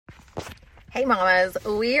Hey mamas,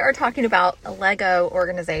 we are talking about Lego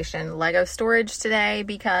organization, Lego storage today,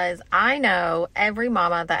 because I know every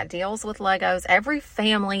mama that deals with Legos, every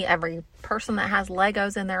family, every person that has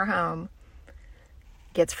Legos in their home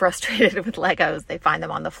gets frustrated with Legos. They find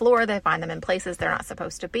them on the floor, they find them in places they're not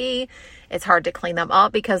supposed to be. It's hard to clean them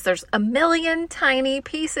up because there's a million tiny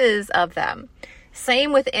pieces of them.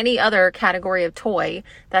 Same with any other category of toy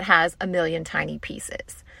that has a million tiny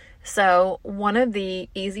pieces. So one of the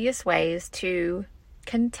easiest ways to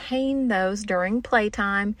contain those during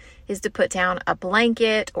playtime is to put down a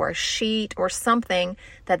blanket or a sheet or something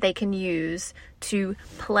that they can use to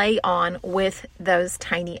play on with those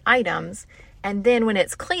tiny items. And then when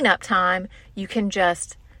it's cleanup time, you can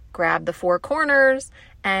just grab the four corners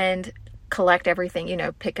and collect everything,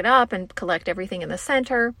 pick it up and collect everything in the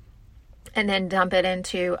center and then dump it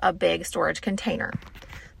into a big storage container.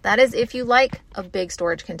 That is if you like a big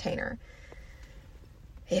storage container.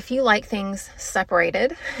 If you like things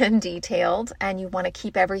separated and detailed and you want to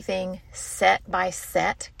keep everything set by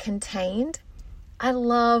set contained, I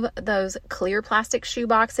love those clear plastic shoe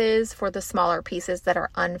boxes for the smaller pieces that are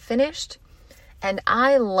unfinished. And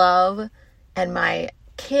I love, and my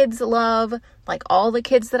kids love, like all the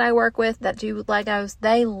kids that I work with that do Legos,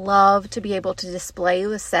 they love to be able to display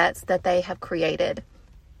the sets that they have created.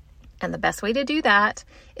 And the best way to do that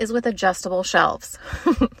is with adjustable shelves.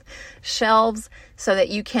 Shelves so that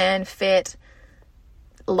you can fit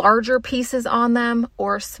larger pieces on them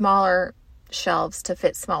or smaller shelves to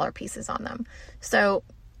fit smaller pieces on them. So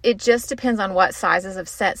it just depends on what sizes of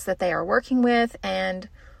sets that they are working with and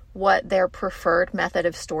what their preferred method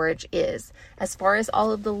of storage is. As far as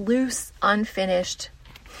all of the loose, unfinished,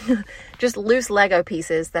 just loose Lego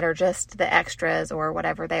pieces that are just the extras or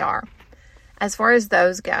whatever they are. As far as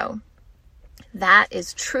those go, that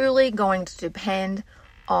is truly going to depend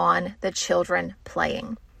on the children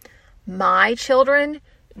playing. My children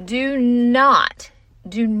do not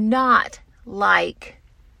like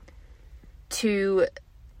to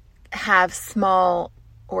have small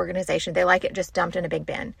organization. They like it just dumped in a big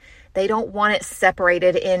bin. They don't want it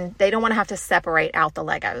separated in, they don't want to have to separate out the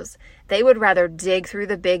Legos. They would rather dig through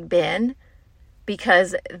the big bin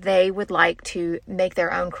because they would like to make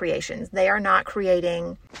their own creations. They are not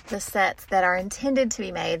creating the sets that are intended to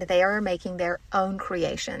be made. They are making their own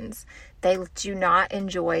creations. They do not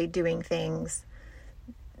enjoy doing things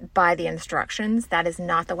by the instructions. That is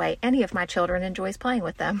not the way any of my children enjoys playing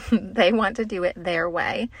with them. They want to do it their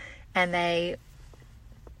way. And my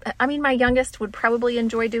youngest would probably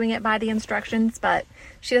enjoy doing it by the instructions, but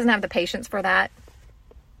she doesn't have the patience for that.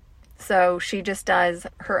 So she just does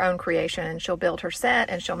her own creation and she'll build her set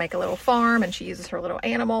and she'll make a little farm and she uses her little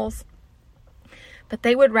animals. But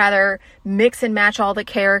they would rather mix and match all the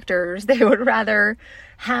characters. They would rather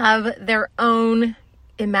have their own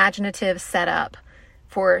imaginative setup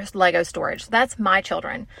for Lego storage. That's my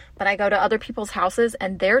children. But I go to other people's houses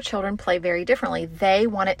and their children play very differently. They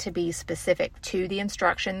want it to be specific to the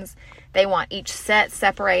instructions. They want each set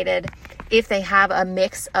separated. If they have a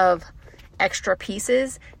mix of extra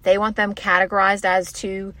pieces, they want them categorized as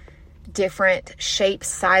to different shapes,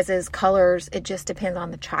 sizes, colors. It just depends on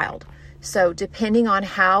the child. So depending on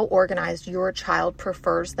how organized your child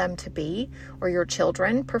prefers them to be, or your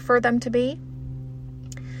children prefer them to be,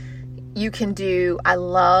 you can do, I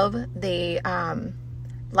love the,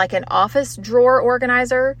 like an office drawer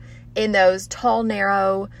organizer in those tall,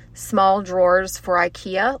 narrow, small drawers for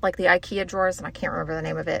IKEA, like the IKEA drawers, and I can't remember the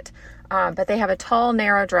name of it. But they have a tall,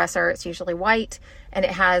 narrow dresser. It's usually white, and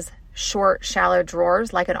it has short, shallow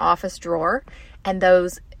drawers, like an office drawer. And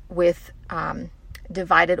those with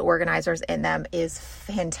divided organizers in them is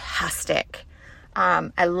fantastic.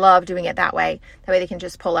 I love doing it that way. That way they can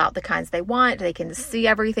just pull out the kinds they want. They can see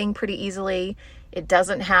everything pretty easily. It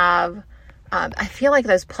doesn't have... I feel like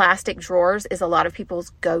those plastic drawers is a lot of people's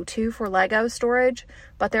go-to for Lego storage,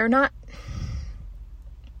 but they're not...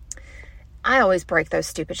 I always break those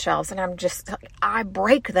stupid shelves, and I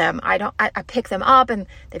break them. I pick them up and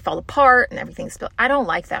they fall apart and everything's spilled. I don't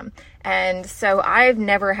like them. And so I've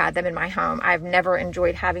never had them in my home. I've never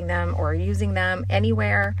enjoyed having them or using them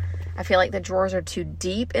anywhere. I feel like the drawers are too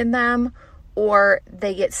deep in them, or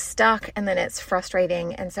they get stuck and then it's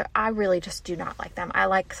frustrating. And so I really just do not like them. I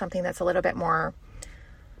like something that's a little bit more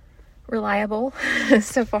reliable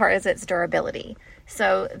so far as its durability.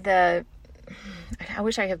 So I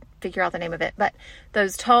wish I could figure out the name of it, but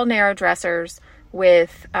those tall, narrow dressers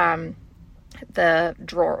with the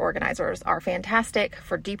drawer organizers are fantastic.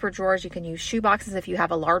 For deeper drawers, you can use shoe boxes if you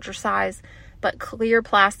have a larger size, but clear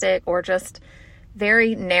plastic or just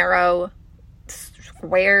very narrow,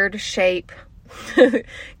 squared shape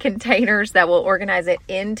containers that will organize it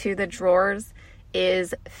into the drawers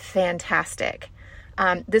is fantastic.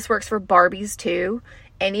 This works for Barbies too.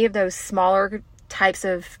 Any of those smaller types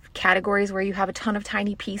of categories where you have a ton of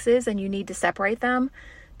tiny pieces and you need to separate them,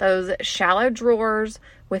 those shallow drawers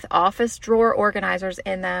with office drawer organizers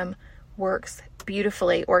in them works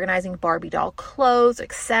beautifully. Organizing Barbie doll clothes,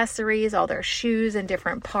 accessories, all their shoes in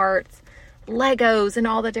different parts, Legos and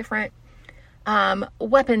all the different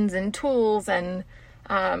weapons and tools and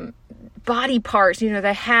body parts,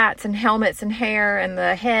 the hats and helmets and hair and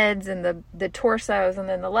the heads and the torsos and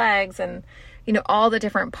then the legs and all the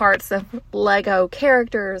different parts of Lego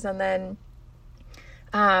characters, and then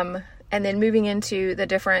moving into the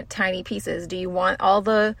different tiny pieces. Do you want all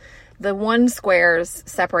the one squares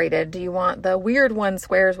separated? Do you want the weird one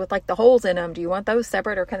squares with like the holes in them? Do you want those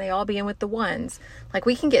separate, or can they all be in with the ones? Like,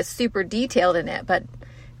 we can get super detailed in it, but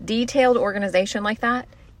detailed organization like that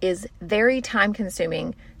is very time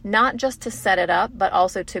consuming, not just to set it up, but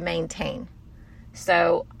also to maintain.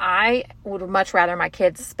 So I would much rather my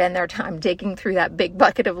kids spend their time digging through that big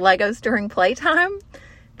bucket of Legos during playtime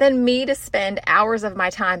than me to spend hours of my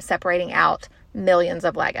time separating out millions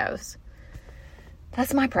of Legos.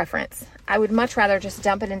 That's my preference. I would much rather just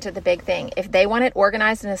dump it into the big thing. If they want it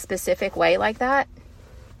organized in a specific way like that,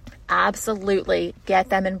 absolutely get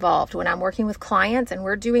them involved. When I'm working with clients and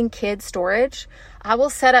we're doing kid storage, I will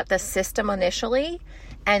set up the system initially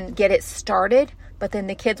and get it started, but then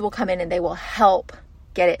the kids will come in and they will help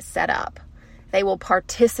get it set up. They will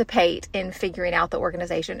participate in figuring out the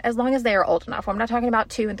organization as long as they are old enough. I'm not talking about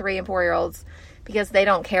 2 and 3 and 4 year olds, because they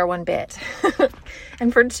don't care one bit.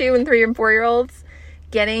 And for 2 and 3 and 4 year olds,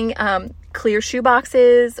 getting clear shoe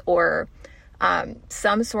boxes or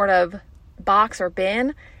some sort of box or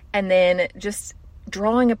bin, and then just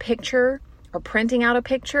drawing a picture or printing out a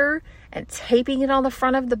picture and taping it on the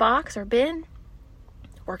front of the box or bin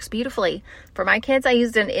works beautifully. For my kids, I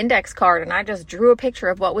used an index card and I just drew a picture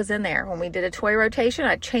of what was in there. When we did a toy rotation,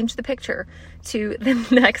 I changed the picture to the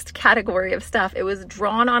next category of stuff. It was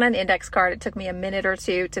drawn on an index card. It took me a minute or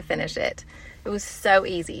two to finish it. It was so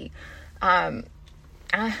easy. I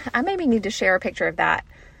maybe need to share a picture of that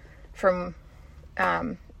from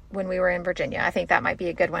when we were in Virginia. I think that might be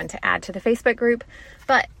a good one to add to the Facebook group.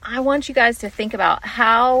 But I want you guys to think about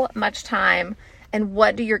how much time and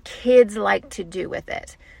what do your kids like to do with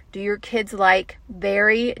it? Do your kids like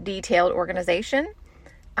very detailed organization?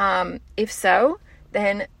 If so,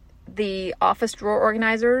 then the office drawer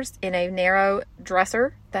organizers in a narrow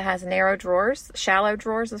dresser that has narrow drawers, shallow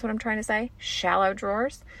drawers is what I'm trying to say, shallow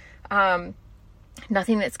drawers. You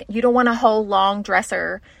don't want a whole long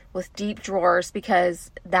dresser with deep drawers,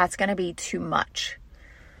 because that's going to be too much.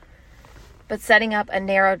 But setting up a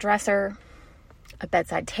narrow dresser, a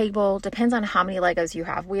bedside table, depends on how many Legos you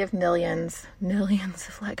have. We have millions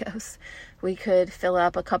of Legos. We could fill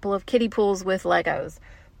up a couple of kiddie pools with Legos,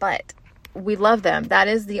 but we love them. That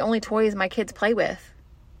is the only toys my kids play with.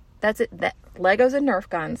 That's it. Legos and Nerf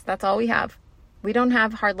guns. That's all we have. We don't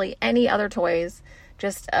have hardly any other toys,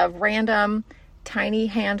 just a random tiny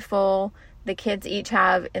handful. The kids each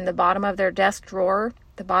have in the bottom of their desk drawer.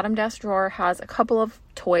 The bottom desk drawer has a couple of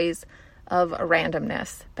toys of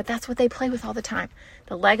randomness, but that's what they play with all the time.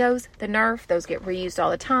 The Legos, the Nerf, those get reused all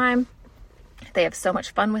the time. They have so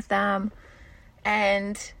much fun with them.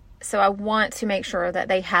 And so I want to make sure that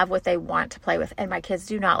they have what they want to play with. And my kids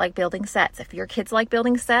do not like building sets. If your kids like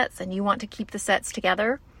building sets and you want to keep the sets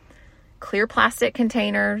together, clear plastic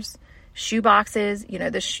containers, shoe boxes,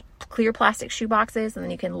 the clear plastic shoe boxes, and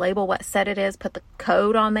then you can label what set it is, put the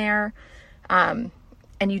code on there.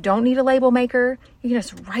 And you don't need a label maker. You can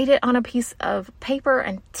just write it on a piece of paper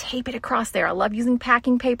and tape it across there. I love using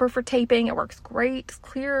packing paper for taping. It works great. It's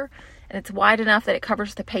clear and it's wide enough that it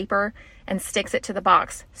covers the paper and sticks it to the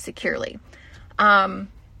box securely.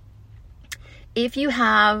 If you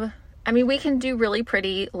have, we can do really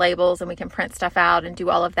pretty labels and we can print stuff out and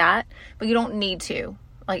do all of that, but you don't need to.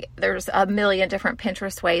 Like, there's a million different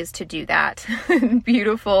Pinterest ways to do that.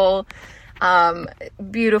 Beautiful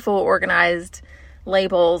organized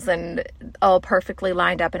labels and all perfectly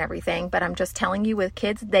lined up and everything. But I'm just telling you, with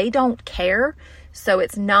kids, they don't care. So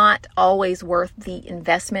it's not always worth the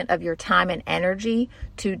investment of your time and energy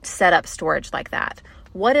to set up storage like that.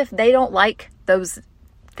 What if they don't like those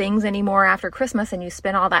things anymore after Christmas and you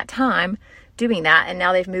spend all that time doing that and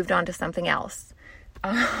now they've moved on to something else?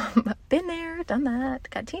 Been there, done that.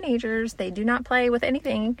 Got teenagers. They do not play with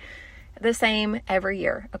anything the same every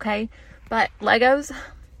year. Okay. But Legos,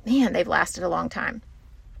 man, they've lasted a long time.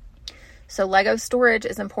 So Lego storage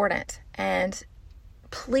is important, and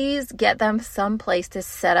please get them some place to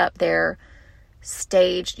set up their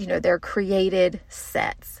staged, they're created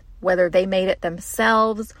sets, whether they made it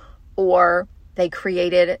themselves or they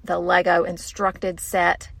created the Lego instructed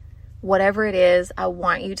set. Whatever it is, I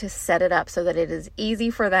want you to set it up so that it is easy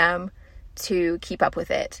for them to keep up with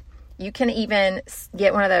it. You can even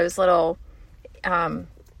get one of those little,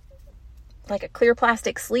 like a clear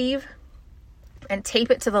plastic sleeve, and tape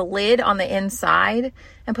it to the lid on the inside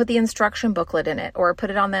and put the instruction booklet in it, or put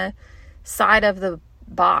it on the side of the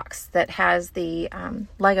box that has the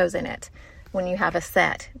Legos in it. When you have a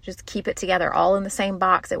set, just keep it together all in the same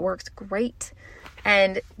box. It works great.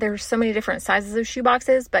 And there's so many different sizes of shoe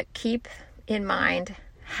boxes, but keep in mind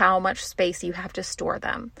how much space you have to store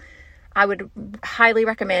them. I would highly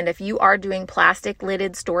recommend, if you are doing plastic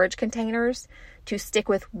lidded storage containers, to stick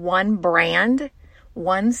with one brand,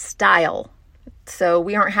 one style. So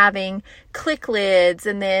we aren't having click lids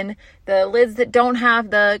and then the lids that don't have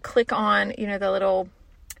the click on, the little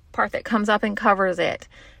part that comes up and covers it,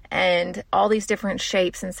 and all these different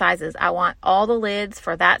shapes and sizes. I want all the lids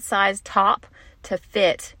for that size top to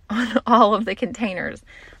fit on all of the containers.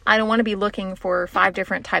 I don't want to be looking for 5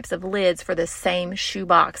 different types of lids for the same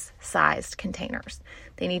shoebox sized containers.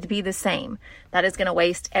 They need to be the same. That is going to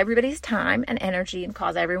waste everybody's time and energy and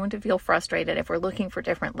cause everyone to feel frustrated if we're looking for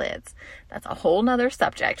different lids. That's a whole nother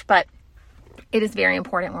subject, but it is very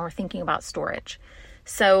important when we're thinking about storage.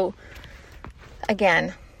 So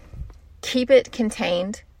again, keep it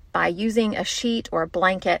contained by using a sheet or a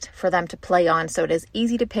blanket for them to play on, so it is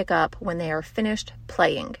easy to pick up when they are finished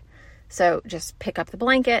playing. So just pick up the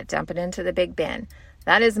blanket, dump it into the big bin.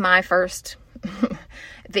 That is my first,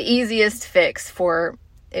 the easiest fix for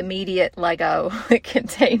immediate Lego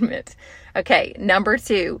containment. Okay, number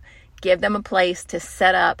 2, give them a place to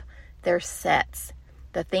set up their sets.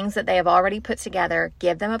 The things that they have already put together,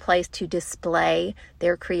 give them a place to display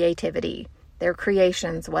their creativity, their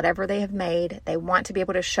creations, whatever they have made. They want to be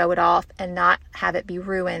able to show it off and not have it be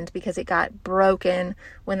ruined because it got broken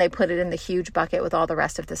when they put it in the huge bucket with all the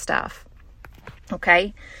rest of the stuff.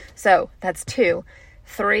 Okay, so that's 2.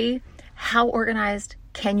 3, how organized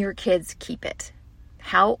can your kids keep it?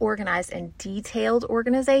 How organized and detailed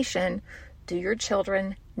organization do your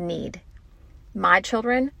children need? My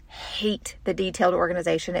children hate the detailed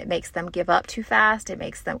organization. It makes them give up too fast. It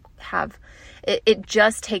makes them it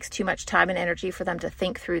just takes too much time and energy for them to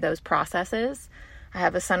think through those processes. I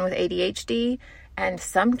have a son with ADHD, and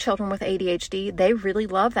some children with ADHD, they really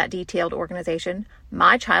love that detailed organization.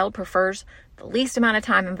 My child prefers the least amount of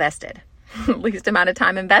time invested. Least amount of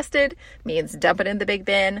time invested means dump it in the big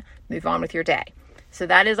bin, move on with your day. So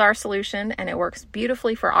that is our solution, and it works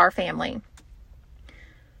beautifully for our family.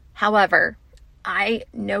 However, I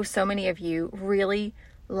know so many of you really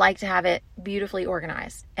like to have it beautifully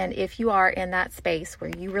organized. And if you are in that space where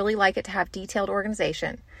you really like it to have detailed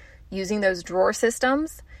organization, using those drawer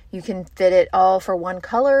systems, you can fit it all for one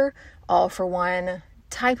color, all for one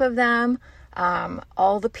type of them,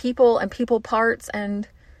 all the people and people parts and,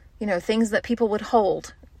 things that people would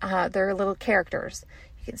hold. They're little characters.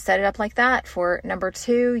 You can set it up like that. For number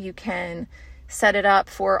 2, you can set it up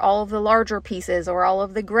for all of the larger pieces or all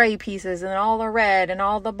of the gray pieces and all the red and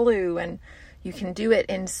all the blue. And you can do it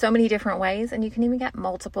in so many different ways. And you can even get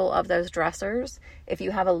multiple of those dressers if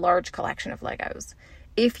you have a large collection of Legos.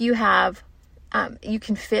 If you have, you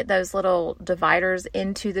can fit those little dividers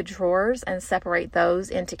into the drawers and separate those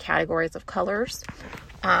into categories of colors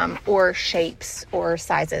or shapes or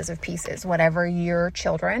sizes of pieces, whatever your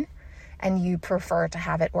children and you prefer to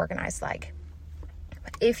have it organized like.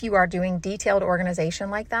 But if you are doing detailed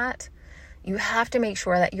organization like that, you have to make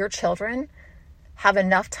sure that your children have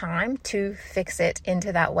enough time to fix it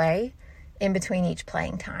into that way in between each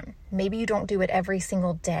playing time. Maybe you don't do it every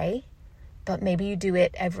single day, but maybe you do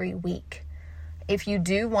it every week. If you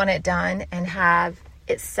do want it done and have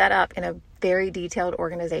it set up in a very detailed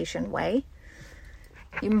organization way,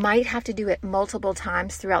 you might have to do it multiple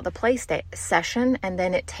times throughout the play session, and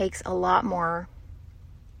then it takes a lot more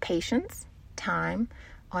patience, time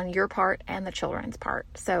on your part and the children's part.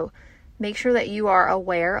 So make sure that you are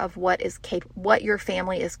aware of what your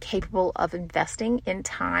family is capable of investing in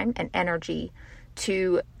time and energy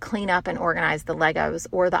to clean up and organize the Legos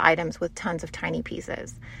or the items with tons of tiny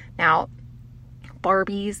pieces. Now,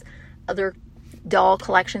 Barbies, other doll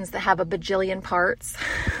collections that have a bajillion parts,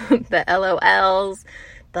 the LOLs,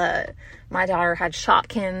 my daughter had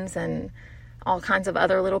Shopkins and all kinds of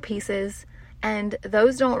other little pieces. And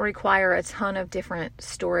those don't require a ton of different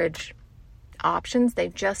storage options. They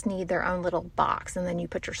just need their own little box, and then you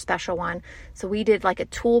put your special one. So we did like a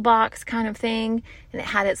toolbox kind of thing, and it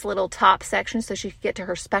had its little top section so she could get to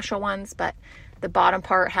her special ones, but the bottom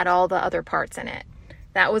part had all the other parts in it.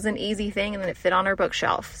 that was an easy thing, and then it fit on our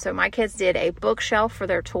bookshelf. So my kids did a bookshelf for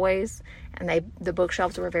their toys, and the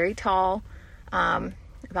bookshelves were very tall,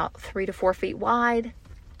 about 3 to 4 feet wide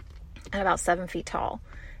and about 7 feet tall.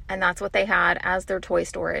 And that's what they had as their toy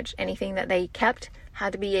storage. Anything that they kept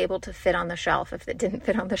had to be able to fit on the shelf. If it didn't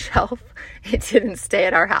fit on the shelf, it didn't stay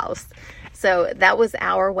at our house. So that was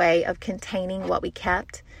our way of containing what we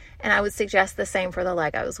kept. And I would suggest the same for the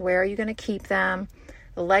Legos. Where are you going to keep them?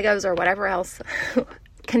 The Legos or whatever else,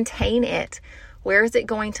 contain it. Where is it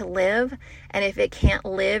going to live? And if it can't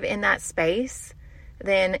live in that space,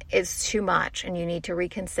 then it's too much, and you need to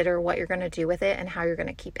reconsider what you're going to do with it and how you're going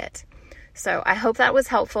to keep it. So I hope that was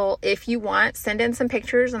helpful. If you want, send in some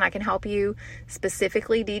pictures and I can help you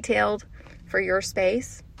specifically detailed for your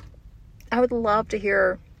space. I would love to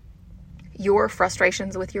hear your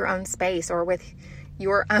frustrations with your own space or with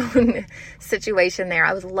your own situation there.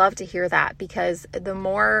 I would love to hear that, because the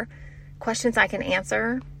more questions I can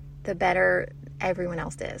answer, the better everyone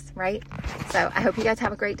else is, right? So I hope you guys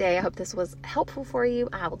have a great day. I hope this was helpful for you.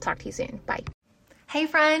 I will talk to you soon. Bye. Hey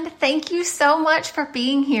friend, thank you so much for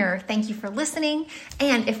being here. Thank you for listening.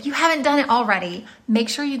 And if you haven't done it already, make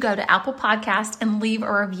sure you go to Apple Podcast and leave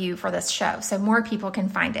a review for this show so more people can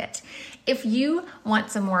find it. If you want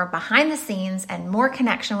some more behind the scenes and more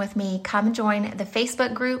connection with me, come join the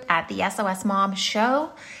Facebook group at the SOS Mom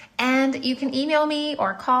Show. And you can email me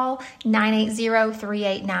or call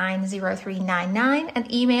 980-389-0399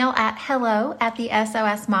 and email at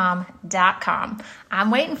hello@thesosmom.com.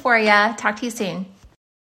 I'm waiting for you. Talk to you soon.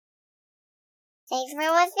 Thanks for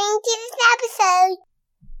listening to this episode.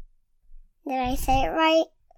 Did I say it right?